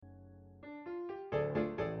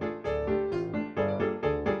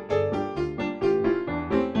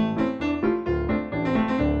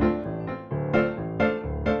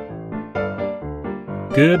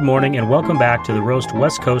Good morning and welcome back to the Roast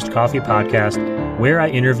West Coast Coffee Podcast, where I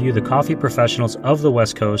interview the coffee professionals of the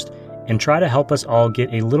West Coast and try to help us all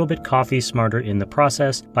get a little bit coffee smarter in the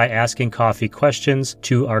process by asking coffee questions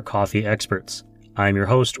to our coffee experts. I'm your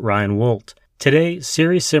host, Ryan Wolt. Today,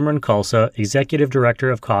 Siri Simran Khalsa, Executive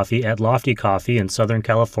Director of Coffee at Lofty Coffee in Southern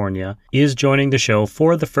California, is joining the show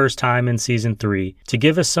for the first time in Season 3 to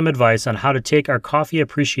give us some advice on how to take our coffee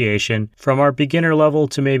appreciation from our beginner level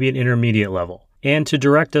to maybe an intermediate level, and to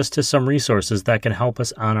direct us to some resources that can help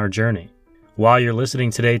us on our journey. While you're listening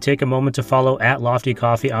today, take a moment to follow at Lofty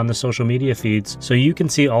Coffee on the social media feeds so you can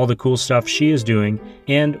see all the cool stuff she is doing,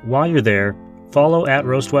 and while you're there, follow at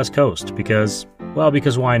Roast West Coast because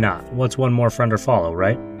why not? What's one more friend or follow,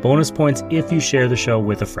 right? Bonus points if you share the show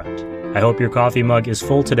with a friend. I hope your coffee mug is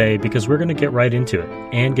full today because we're going to get right into it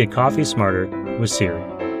and get coffee smarter with Siri.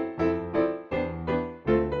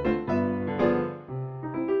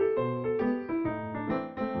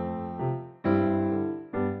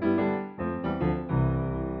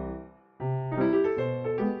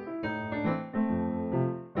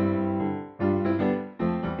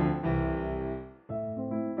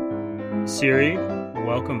 Siri,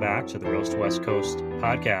 welcome back to the Roast West Coast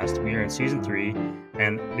podcast. We are in Season 3,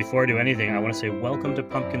 and before I do anything, I want to say welcome to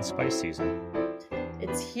pumpkin spice season.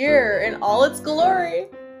 It's here in all its glory.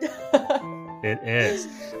 It is.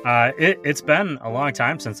 It's been a long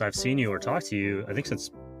time since I've seen you or talked to you. I think since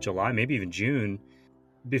July, maybe even June.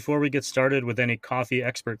 Before we get started with any coffee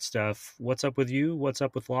expert stuff, what's up with you? What's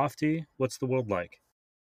up with Lofty? What's the world like?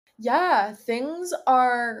 Yeah, things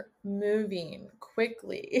are moving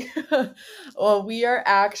quickly. Well, we are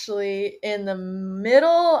actually in the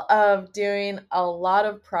middle of doing a lot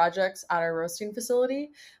of projects at our roasting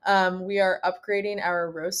facility. We are upgrading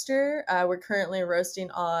our roaster. We're currently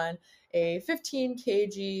roasting on a 15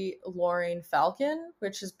 kg Loring Falcon,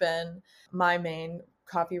 which has been my main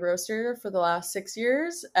coffee roaster for the last 6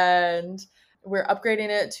 years. And we're upgrading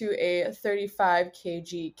it to a 35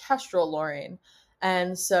 kg Kestrel Loring.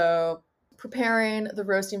 And so preparing the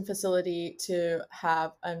roasting facility to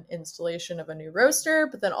have an installation of a new roaster,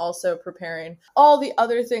 but then also preparing all the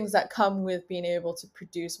other things that come with being able to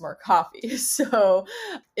produce more coffee. So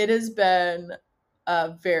it has been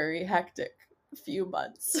a very hectic few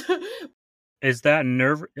months. Is that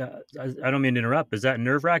I don't mean to interrupt. Is that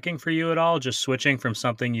nerve-wracking for you at all? Just switching from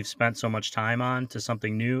something you've spent so much time on to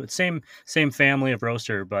something new? It's same family of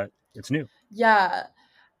roaster, but it's new. Yeah.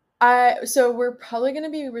 So we're probably going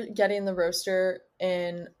to be getting the roaster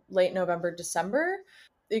in late November, December.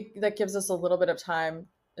 That gives us a little bit of time.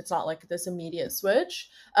 It's not like this immediate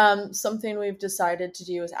switch. Something we've decided to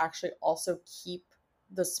do is actually also keep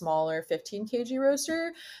the smaller 15 kg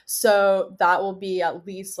roaster. So that will be at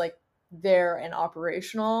least like there and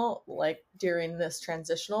operational like during this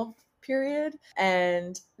transitional period.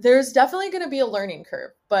 And there's definitely going to be a learning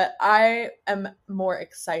curve, but I am more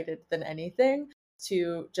excited than anything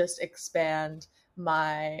to just expand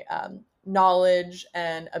my knowledge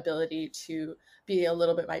and ability to be a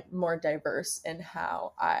little bit more diverse in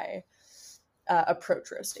how I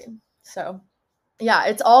approach roasting. So yeah,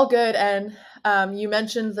 it's all good. And you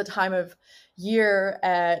mentioned the time of year.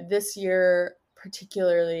 This year,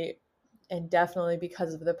 particularly, and definitely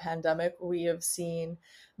because of the pandemic, we have seen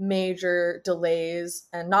major delays,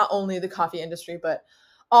 and not only the coffee industry, but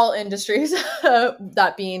all industries,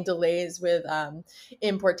 that being delays with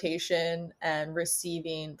importation and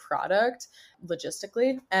receiving product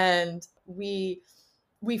logistically. And we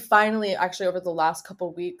finally, actually over the last couple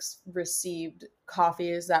of weeks, received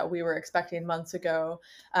coffees that we were expecting months ago.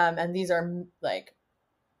 And these are like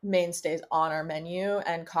mainstays on our menu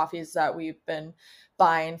and coffees that we've been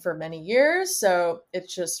buying for many years. So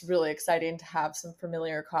it's just really exciting to have some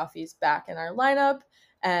familiar coffees back in our lineup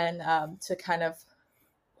and to kind of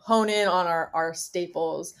hone in on our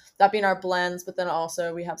staples, that being our blends, but then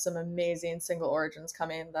also we have some amazing single origins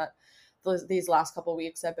coming that these last couple of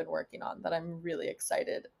weeks I've been working on that I'm really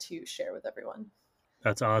excited to share with everyone.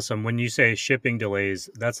 That's awesome. When you say shipping delays,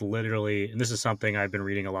 that's literally, and this is something I've been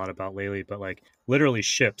reading a lot about lately, but like literally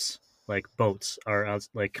ships, like boats are out,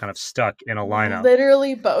 like kind of stuck in a lineup.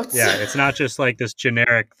 Literally boats. Yeah, it's not just like this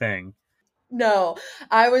generic thing. No,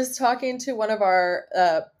 I was talking to one of our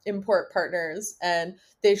import partners and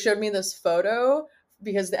they showed me this photo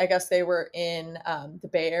because I guess they were in the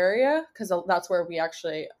Bay Area because that's where we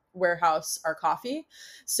actually warehouse our coffee.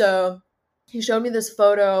 So he showed me this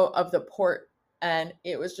photo of the port and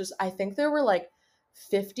it was just, I think there were like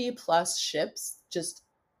 50 plus ships just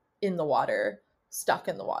in the water, stuck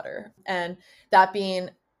in the water. And that being,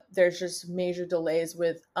 there's just major delays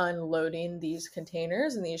with unloading these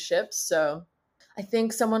containers and these ships. So I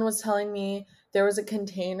think someone was telling me there was a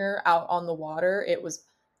container out on the water. It was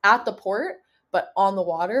at the port, but on the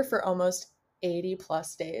water for almost 80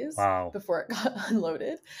 plus days Wow. before it got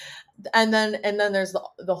unloaded. And then there's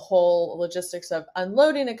the whole logistics of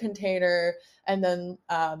unloading a container, and then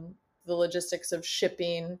the logistics of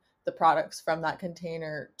shipping the products from that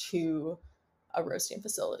container to a roasting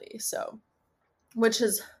facility. So, which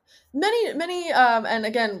is many and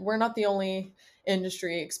again, we're not the only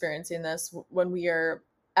industry experiencing this. When we are,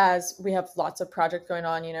 as we have lots of projects going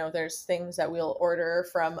on, there's things that we'll order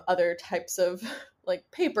from other types of like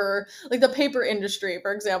paper, like the paper industry,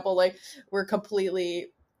 for example, like we're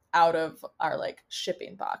completely out of our like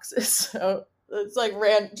shipping boxes. So it's like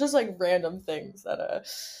just like random things that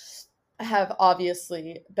have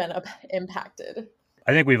obviously been impacted.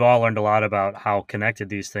 I think we've all learned a lot about how connected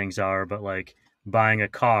these things are, but like buying a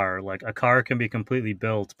car, like a car can be completely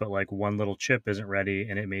built, but like one little chip isn't ready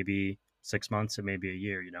and it may be 6 months, it may be a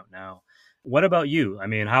year, you don't know. What about you? I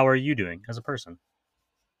mean, how are you doing as a person?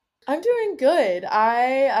 I'm doing good.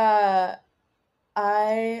 I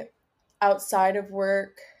outside of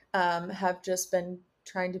work have just been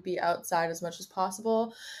trying to be outside as much as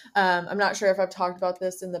possible. I'm not sure if I've talked about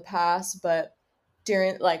this in the past, but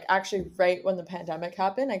during like actually right when the pandemic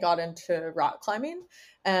happened, I got into rock climbing,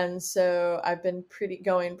 and so I've been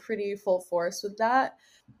going pretty full force with that,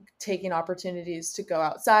 taking opportunities to go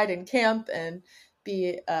outside and camp and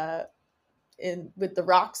be in with the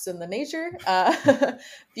rocks and the nature. A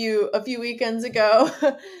few weekends ago,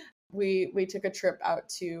 we took a trip out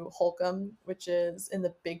to Holcomb, which is in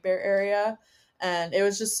the Big Bear area, and it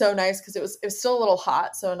was just so nice because it was still a little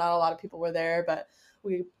hot, so not a lot of people were there, but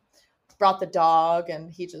we brought the dog,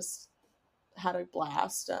 and he just had a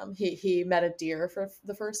blast. He met a deer for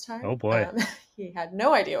the first time. Oh boy. He had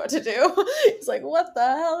no idea what to do. He's like, what the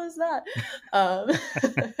hell is that?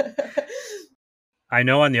 I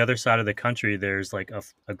know on the other side of the country, there's like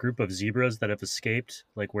a group of zebras that have escaped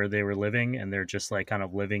like where they were living, and they're just like kind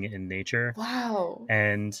of living in nature. Wow.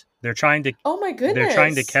 And they're trying to, oh my goodness, they're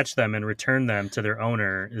trying to catch them and return them to their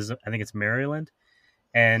owner. I think it's Maryland.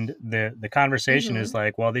 And the conversation is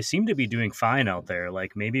like, well, they seem to be doing fine out there.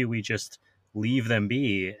 Like maybe we just leave them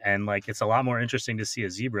be. And like, it's a lot more interesting to see a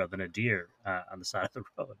zebra than a deer on the side of the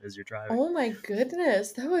road as you're driving. Oh my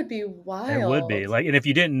goodness. That would be wild. It would be like, and if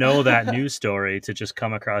you didn't know that news story, to just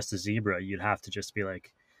come across the zebra, you'd have to just be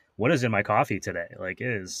like, what is in my coffee today? Like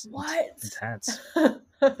it is intense.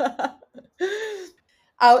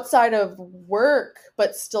 Outside of work,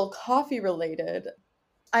 but still coffee related,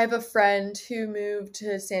 I have a friend who moved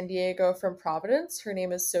to San Diego from Providence. Her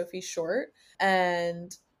name is Sophie Short,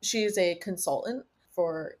 and she's a consultant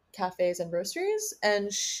for cafes and roasteries. And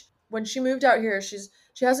when she moved out here, she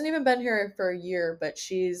hasn't even been here for a year, but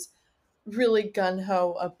she's really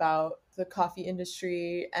gung-ho about the coffee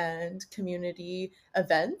industry and community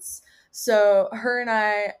events. So her and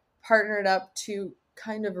I partnered up to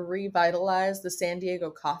kind of revitalize the San Diego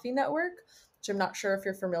Coffee Network, which I'm not sure if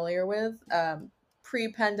you're familiar with.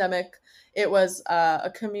 Pre-pandemic, it was a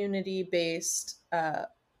community-based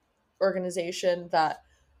organization that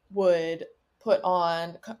would put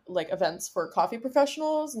on like events for coffee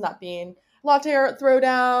professionals, and that being latte art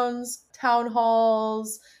throwdowns, town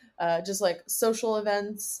halls, just like social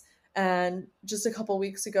events. And just a couple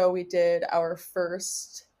weeks ago, we did our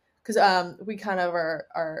first, because we kind of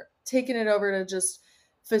are taking it over to just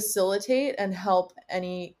facilitate and help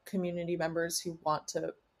any community members who want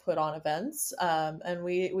to put on events. And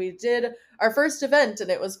we did our first event, and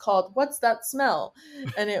it was called What's That Smell?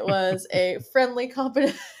 And it was a friendly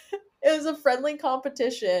competition. It was a friendly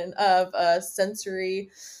competition of a sensory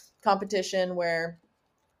competition where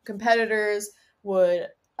competitors would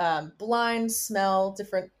blind smell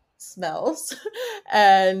different smells,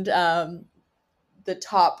 and the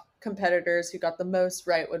top competitors who got the most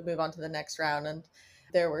right would move on to the next round. And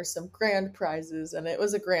there were some grand prizes, and it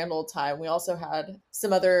was a grand old time. We also had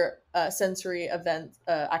some other sensory event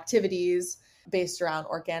activities based around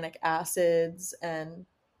organic acids and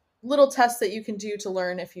little tests that you can do to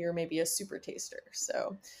learn if you're maybe a super taster.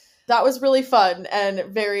 So that was really fun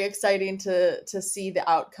and very exciting to see the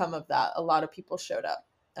outcome of that. A lot of people showed up,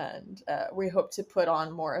 and we hope to put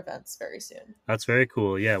on more events very soon. That's very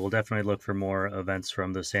cool. Yeah, we'll definitely look for more events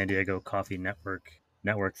from the San Diego Coffee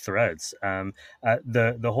Network threads.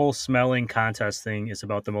 The whole smelling contest thing is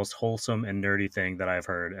about the most wholesome and nerdy thing that I've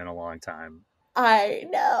heard in a long time. I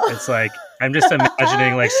know. It's like, I'm just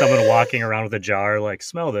imagining like someone walking around with a jar, like,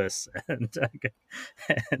 smell this, and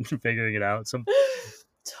figuring it out.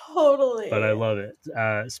 Totally. But I love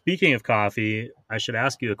it. Speaking of coffee, I should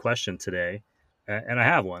ask you a question today. And I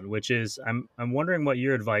have one, which is I'm wondering what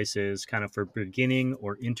your advice is kind of for beginning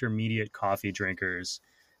or intermediate coffee drinkers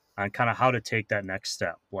on kind of how to take that next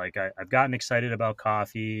step. Like I've gotten excited about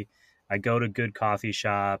coffee. I go to good coffee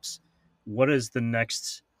shops. What is the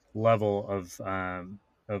next level of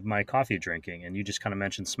my coffee drinking? And you just kind of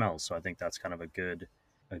mentioned smells, so I think that's kind of a good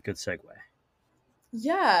segue.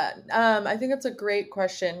 Yeah, I think it's a great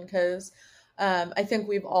question because I think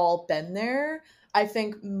we've all been there. I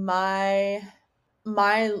think my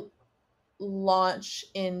launch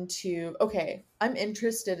into, okay, I'm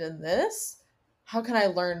interested in this. How can I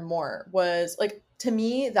learn more? Was like, to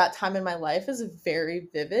me, that time in my life is very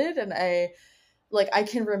vivid, and I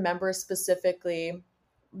can remember specifically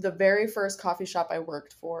the very first coffee shop I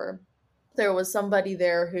worked for. There was somebody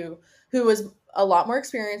there who was a lot more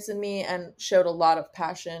experienced than me and showed a lot of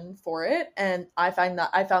passion for it, and I found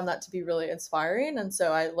that to be really inspiring. And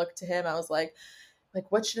so I looked to him. I was like,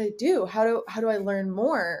 what should I do? How do I learn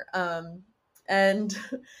more? And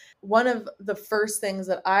one of the first things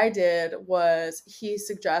that I did was he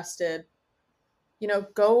suggested,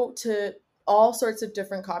 go to all sorts of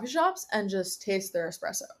different coffee shops and just taste their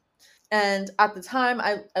espresso. And at the time,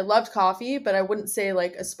 I loved coffee, but I wouldn't say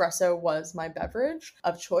like espresso was my beverage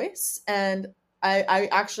of choice. And I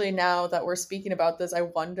actually, now that we're speaking about this, I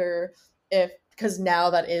wonder if, because now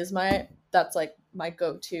that's like my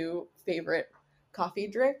go-to favorite coffee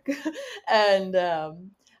drink. And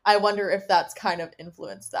I wonder if that's kind of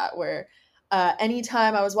influenced that, where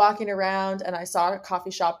anytime I was walking around and I saw a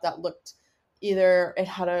coffee shop that looked, either it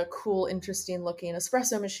had a cool, interesting looking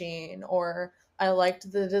espresso machine, or I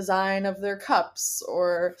liked the design of their cups,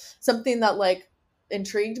 or something that like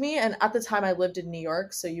intrigued me. And at the time I lived in New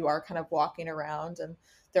York, so you are kind of walking around and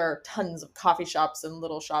there are tons of coffee shops and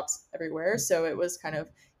little shops everywhere. So it was kind of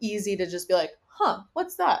easy to just be like, huh,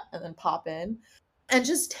 what's that? And then pop in and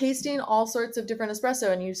just tasting all sorts of different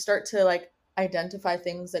espresso. And you start to like identify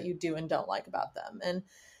things that you do and don't like about them. And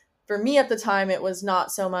for me at the time, it was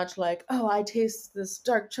not so much like, oh, I taste this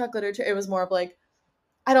dark chocolate, or it was more of like,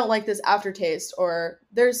 I don't like this aftertaste, or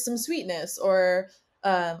there's some sweetness, or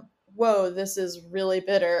whoa, this is really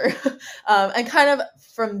bitter. And kind of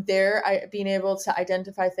from there, being able to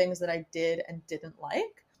identify things that I did and didn't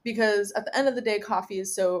like, because at the end of the day, coffee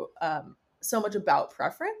is so much about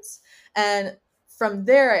preference. And from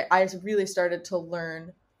there, I really started to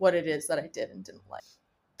learn what it is that I did and didn't like.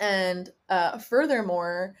 And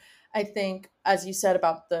furthermore, I think, as you said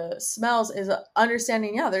about the smells, is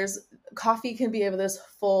understanding, yeah, there's coffee can be of this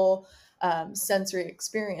full sensory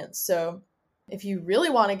experience. So if you really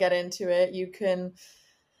want to get into it,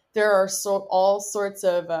 there are all sorts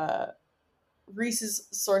of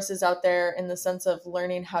resources out there in the sense of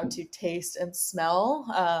learning how to taste and smell.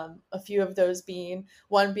 A few of those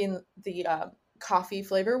one being the coffee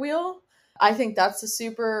flavor wheel. I think that's a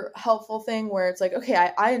super helpful thing, where it's like, okay,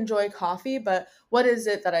 I enjoy coffee, but what is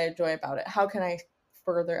it that I enjoy about it? How can I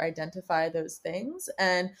further identify those things?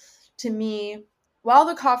 And to me, while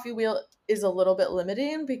the coffee wheel is a little bit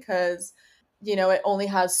limiting because, it only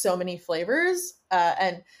has so many flavors,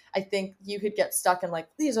 and I think you could get stuck in like,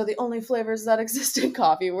 these are the only flavors that exist in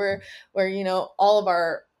coffee, where all of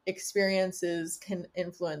our experiences can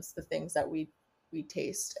influence the things that we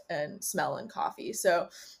taste and smell in coffee. So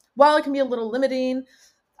while it can be a little limiting,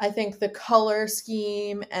 I think the color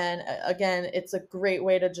scheme, and again, it's a great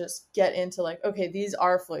way to just get into like, okay, these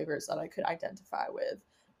are flavors that I could identify with.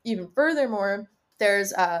 Even furthermore,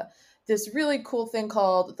 there's this really cool thing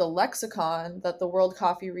called the lexicon that the World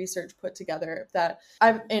Coffee Research put together, that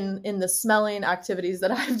I've in the smelling activities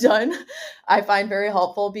that I've done, I find very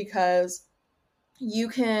helpful, because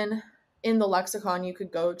in the lexicon, you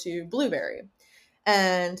could go to blueberry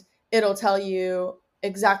and it'll tell you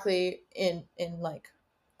exactly in like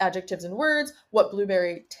adjectives and words what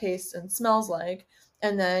blueberry tastes and smells like.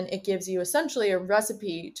 And then it gives you essentially a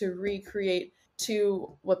recipe to recreate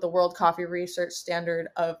to what the World Coffee Research standard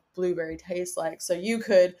of blueberry tastes like. So you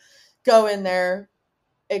could go in there,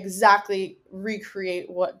 exactly recreate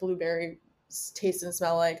what blueberry taste and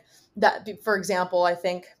smell like. That, for example, I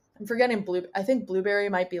think blueberry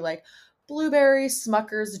might be like blueberry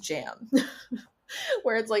Smucker's jam.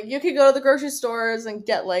 Where it's like you could go to the grocery stores and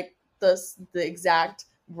get like the exact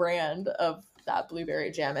brand of that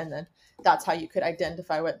blueberry jam, and then that's how you could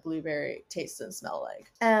identify what blueberry tastes and smell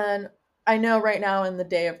like. And I know right now in the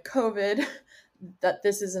day of COVID that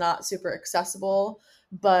this is not super accessible,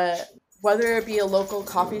 but whether it be a local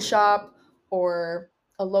coffee shop or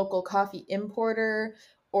a local coffee importer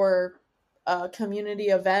or a community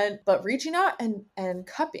event, but reaching out and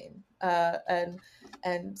cupping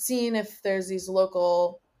and seeing if there's these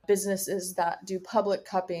local businesses that do public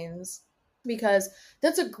cuppings because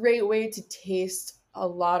that's a great way to taste a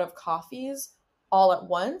lot of coffees all at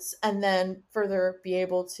once and then further be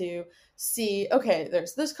able to see, okay,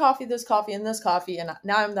 there's this coffee, and this coffee, and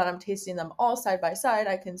now that I'm tasting them all side by side,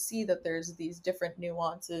 I can see that there's these different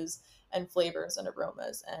nuances and flavors and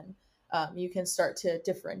aromas, and you can start to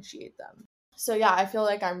differentiate them. So yeah, I feel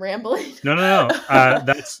like I'm rambling. No.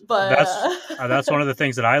 That's but that's one of the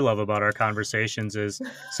things that I love about our conversations is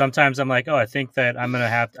sometimes I'm like, oh, I think that I'm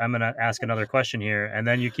gonna ask another question here, and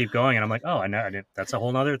then you keep going, and I'm like, oh, I know, that's a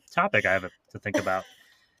whole nother topic I have to think about.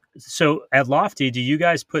 So at Lofty, do you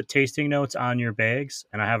guys put tasting notes on your bags?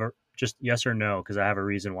 And I have just yes or no, because I have a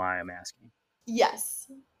reason why I'm asking.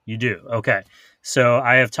 Yes. You do? Okay. So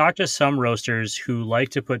I have talked to some roasters who like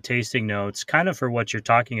to put tasting notes kind of for what you're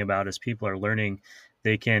talking about as people are learning.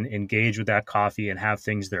 They can engage with that coffee and have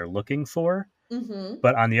things they're looking for. Mm-hmm.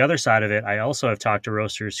 But on the other side of it, I also have talked to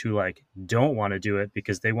roasters who like don't want to do it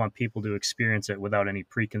because they want people to experience it without any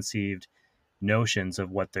preconceived notions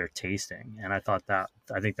of what they're tasting. And I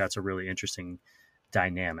think that's a really interesting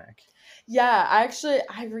dynamic. Yeah,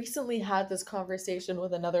 I recently had this conversation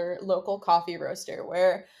with another local coffee roaster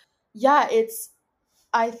where, yeah,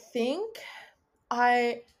 I think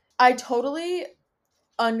I I totally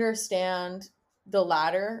understand the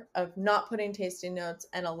latter of not putting tasting notes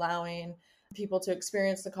and allowing people to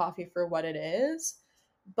experience the coffee for what it is.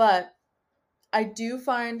 But I do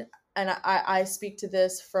find, and I speak to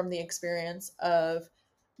this from the experience of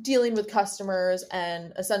dealing with customers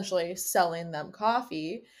and essentially selling them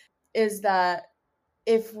coffee, is that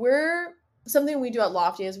if we're something we do at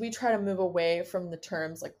Lofty is we try to move away from the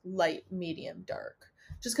terms like light, medium, dark,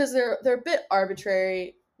 just because they're a bit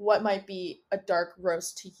arbitrary. What might be a dark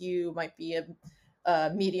roast to you might be a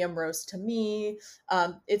medium roast to me.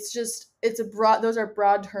 It's a broad. Those are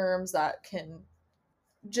broad terms that can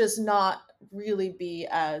just not really be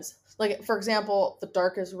as, like, for example, the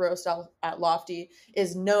darkest roast at Lofty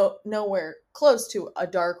is nowhere close to a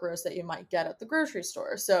dark roast that you might get at the grocery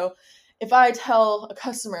store. So if I tell a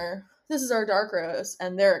customer this is our dark roast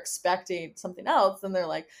and they're expecting something else, then they're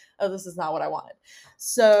like, oh, this is not what I wanted.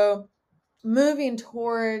 So moving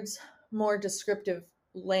towards more descriptive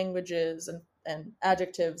languages and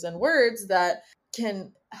adjectives and words that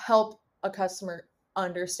can help a customer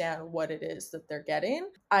understand what it is that they're getting,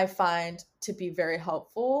 I find to be very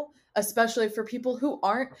helpful, especially for people who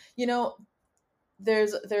aren't,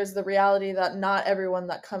 there's the reality that not everyone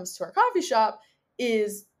that comes to our coffee shop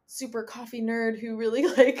is super coffee nerd who really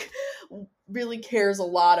really cares a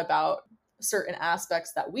lot about certain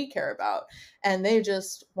aspects that we care about, and they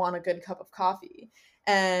just want a good cup of coffee.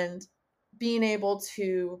 And being able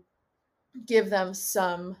to give them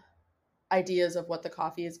some ideas of what the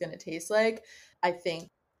coffee is going to taste like, I think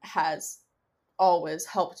has always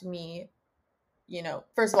helped me,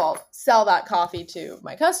 first of all, sell that coffee to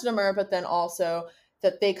my customer, but then also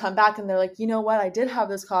that they come back and they're like, you know what, I did have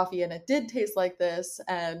this coffee and it did taste like this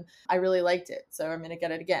and I really liked it, so I'm going to get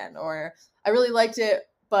it again. Or I really liked it,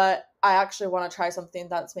 but I actually want to try something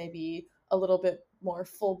that's maybe a little bit more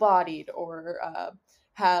full bodied or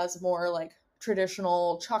has more like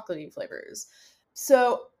traditional chocolatey flavors.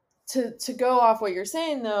 So to go off what you're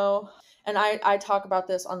saying though, and I talk about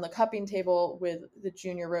this on the cupping table with the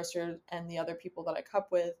junior roasters and the other people that I cup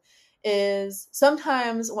with, is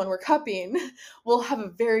sometimes when we're cupping, we'll have a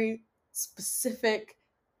very specific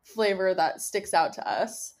flavor that sticks out to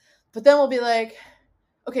us. But then we'll be like,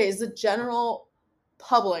 okay, is the general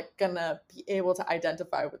public gonna be able to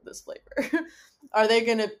identify with this flavor?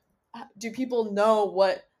 Do people know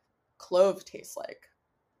what clove tastes like?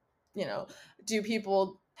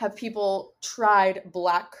 Have people tried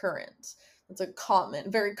black currant? It's a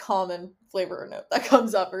very common flavor note that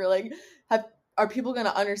comes up. Or like, are people going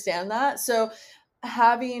to understand that? So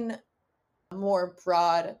having more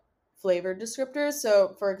broad flavor descriptors.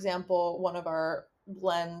 So for example, one of our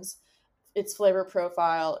blends, its flavor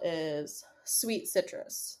profile is sweet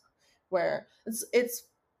citrus, where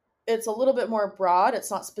it's a little bit more broad. It's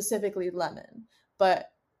not specifically lemon,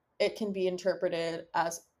 but it can be interpreted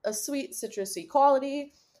as a sweet citrusy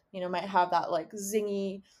quality. Might have that like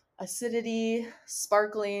zingy acidity,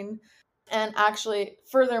 sparkling. And actually,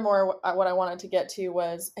 furthermore, what I wanted to get to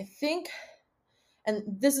was, I think, and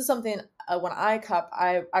this is something when I cup,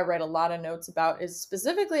 I write a lot of notes about, is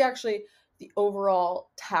specifically actually the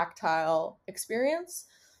overall tactile experience,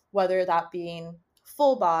 whether that being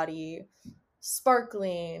full body,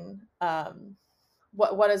 sparkling.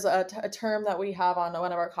 What is a term that we have on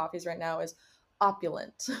one of our coffees right now is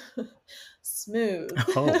opulent, smooth.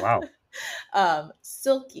 Oh, wow.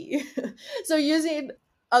 Silky. So using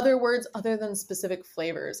other words other than specific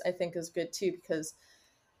flavors, I think, is good too, because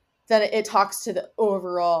then it talks to the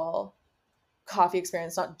overall coffee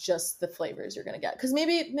experience, not just the flavors you're going to get. Because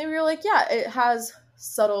maybe you're like, yeah, it has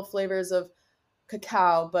subtle flavors of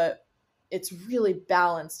cacao, but it's really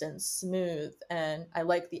balanced and smooth, and I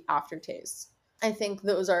like the aftertaste. I think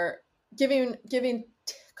those are giving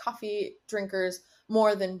coffee drinkers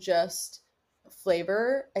more than just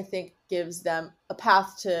flavor. I think gives them a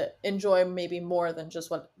path to enjoy maybe more than just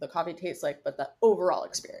what the coffee tastes like, but the overall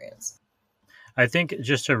experience. I think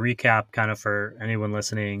just to recap kind of for anyone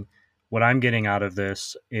listening, what I'm getting out of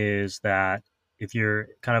this is that if you're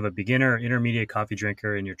kind of a beginner, intermediate coffee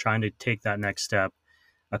drinker, and you're trying to take that next step,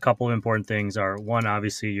 a couple of important things are, one,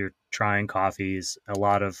 obviously you're trying coffees, a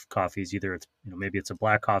lot of coffees, either it's, maybe it's a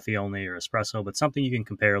black coffee only or espresso, but something you can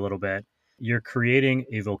compare a little bit. You're creating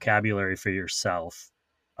a vocabulary for yourself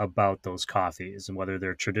about those coffees, and whether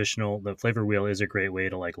they're traditional. The flavor wheel is a great way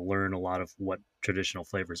to like learn a lot of what traditional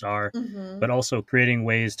flavors are, but also creating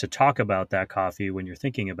ways to talk about that coffee when you're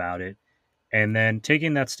thinking about it. And then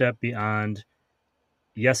taking that step beyond,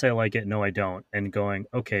 yes, I like it, no, I don't, and going,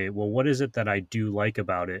 okay, well, what is it that I do like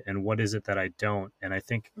about it, and what is it that I don't? And I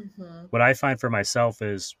think what I find for myself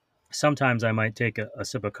is sometimes I might take a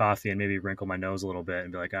sip of coffee and maybe wrinkle my nose a little bit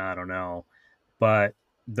and be like, I don't know. But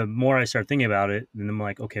the more I start thinking about it, then I'm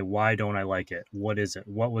like, okay, why don't I like it? What is it?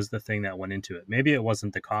 What was the thing that went into it? Maybe it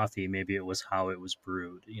wasn't the coffee. Maybe it was how it was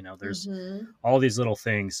brewed. There's all these little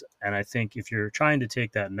things. And I think if you're trying to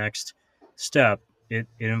take that next step, it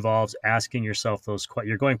involves asking yourself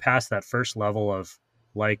you're going past that first level of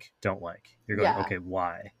like, don't like. You're going, okay,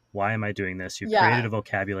 why? Why am I doing this? You've created a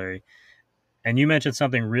vocabulary. And you mentioned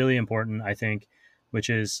something really important, I think, which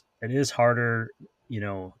is it is harder,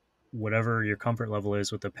 whatever your comfort level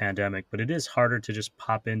is with the pandemic, but it is harder to just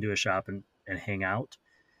pop into a shop and hang out.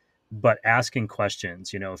 But asking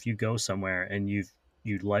questions, if you go somewhere and you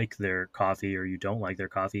like their coffee or you don't like their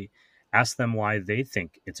coffee, ask them why they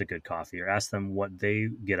think it's a good coffee, or ask them what they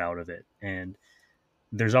get out of it. And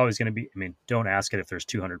there's always going to be, don't ask it if there's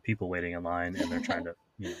 200 people waiting in line and they're trying to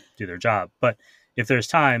do their job. But if there's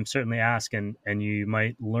time, certainly ask, and you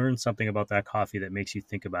might learn something about that coffee that makes you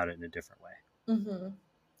think about it in a different way.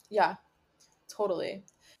 Yeah, totally.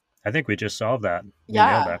 I think we just solved that. We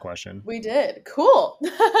nailed that question. We did. Cool.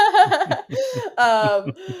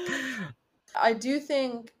 I do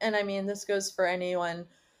think, and this goes for anyone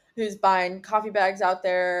who's buying coffee bags out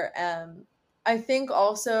there. I think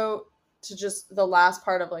also to just the last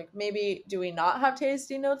part of like, maybe do we not have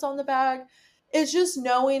tasting notes on the bag? It's just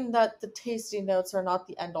knowing that the tasting notes are not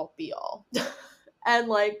the end all be all. And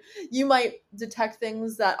like, you might detect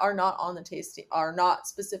things that are not on the are not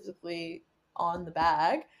specifically on the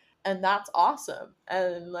bag. And that's awesome.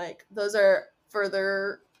 And like, those are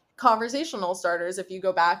further conversational starters. If you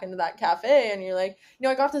go back into that cafe and you're like,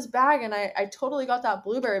 I got this bag and I totally got that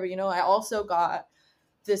blueberry, but I also got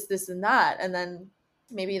this and that. And then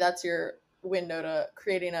maybe that's your window to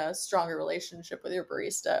creating a stronger relationship with your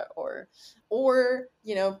barista or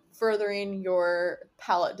furthering your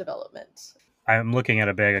palate development. I'm looking at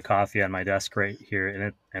a bag of coffee on my desk right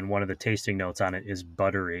here, and one of the tasting notes on it is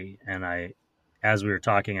buttery. And as we were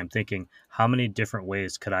talking, I'm thinking, how many different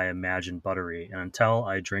ways could I imagine buttery? And until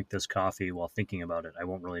I drink this coffee while thinking about it, I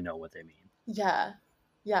won't really know what they mean. Yeah.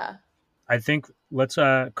 Yeah. I think let's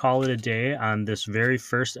call it a day on this very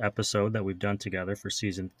first episode that we've done together for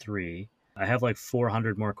season 3. I have like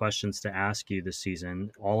 400 more questions to ask you this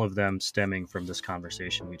season, all of them stemming from this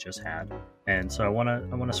conversation we just had. And so I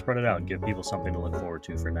want to spread it out and give people something to look forward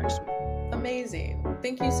to for next week. Amazing.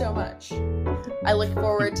 Thank you so much. I look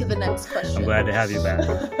forward to the next question. I'm glad to have you back.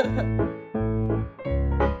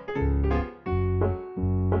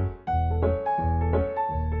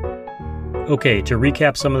 Okay, to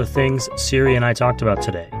recap some of the things Siri and I talked about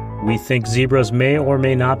today. We think zebras may or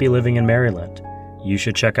may not be living in Maryland. You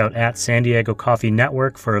should check out @San Diego Coffee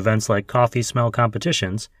Network for events like coffee smell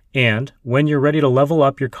competitions. And when you're ready to level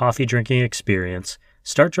up your coffee drinking experience,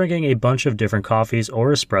 start drinking a bunch of different coffees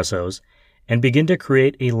or espressos and begin to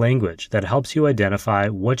create a language that helps you identify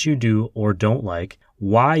what you do or don't like,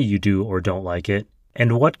 why you do or don't like it,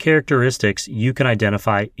 and what characteristics you can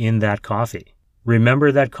identify in that coffee.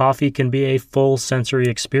 Remember that coffee can be a full sensory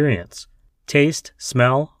experience. Taste,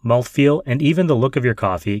 smell, mouthfeel, and even the look of your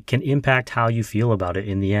coffee can impact how you feel about it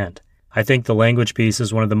in the end. I think the language piece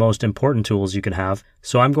is one of the most important tools you can have,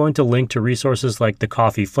 so I'm going to link to resources like the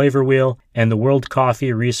Coffee Flavor Wheel and the World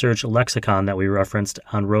Coffee Research Lexicon that we referenced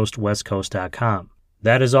on roastwestcoast.com.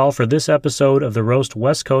 That is all for this episode of the Roast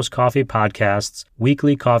West Coast Coffee Podcast's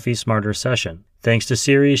weekly Coffee Smarter session. Thanks to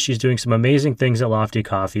Siri, she's doing some amazing things at Lofty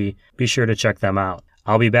Coffee. Be sure to check them out.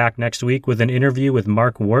 I'll be back next week with an interview with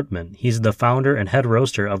Mark Wortman. He's the founder and head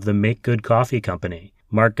roaster of the Make Good Coffee Company.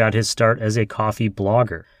 Mark got his start as a coffee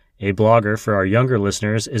blogger. A blogger, for our younger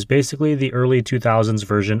listeners, is basically the early 2000s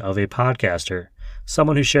version of a podcaster,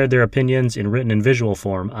 someone who shared their opinions in written and visual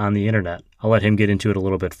form on the internet. I'll let him get into it a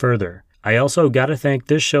little bit further. I also got to thank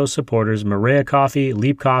this show's supporters: Maria Coffee,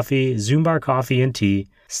 Leap Coffee, Zumbar Coffee and Tea,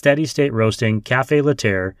 Steady State Roasting, Cafe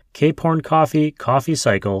Laterre, Cape Horn Coffee, Coffee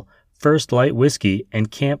Cycle, First Light Whiskey, and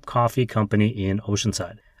Camp Coffee Company in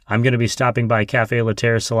Oceanside. I'm going to be stopping by Cafe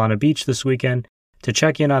Laterre Solana Beach this weekend to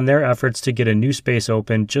check in on their efforts to get a new space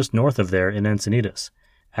open just north of there in Encinitas.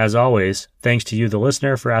 As always, thanks to you, the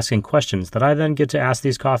listener, for asking questions that I then get to ask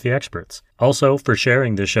these coffee experts. Also, for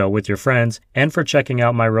sharing the show with your friends, and for checking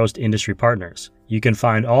out my roast industry partners. You can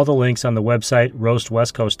find all the links on the website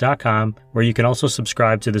roastwestcoast.com, where you can also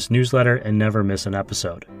subscribe to this newsletter and never miss an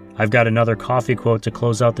episode. I've got another coffee quote to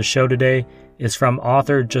close out the show today. It's from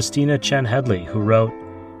author Justina Chen Headley, who wrote,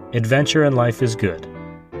 "Adventure in life is good.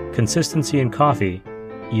 Consistency in coffee,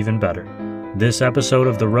 even better." This episode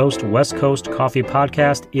of the Roast West Coast Coffee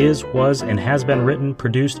Podcast was, and has been written,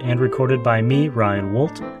 produced, and recorded by me, Ryan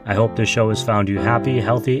Wolt. I hope this show has found you happy,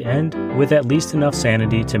 healthy, and with at least enough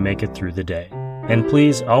sanity to make it through the day. And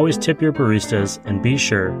please always tip your baristas and be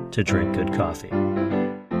sure to drink good coffee.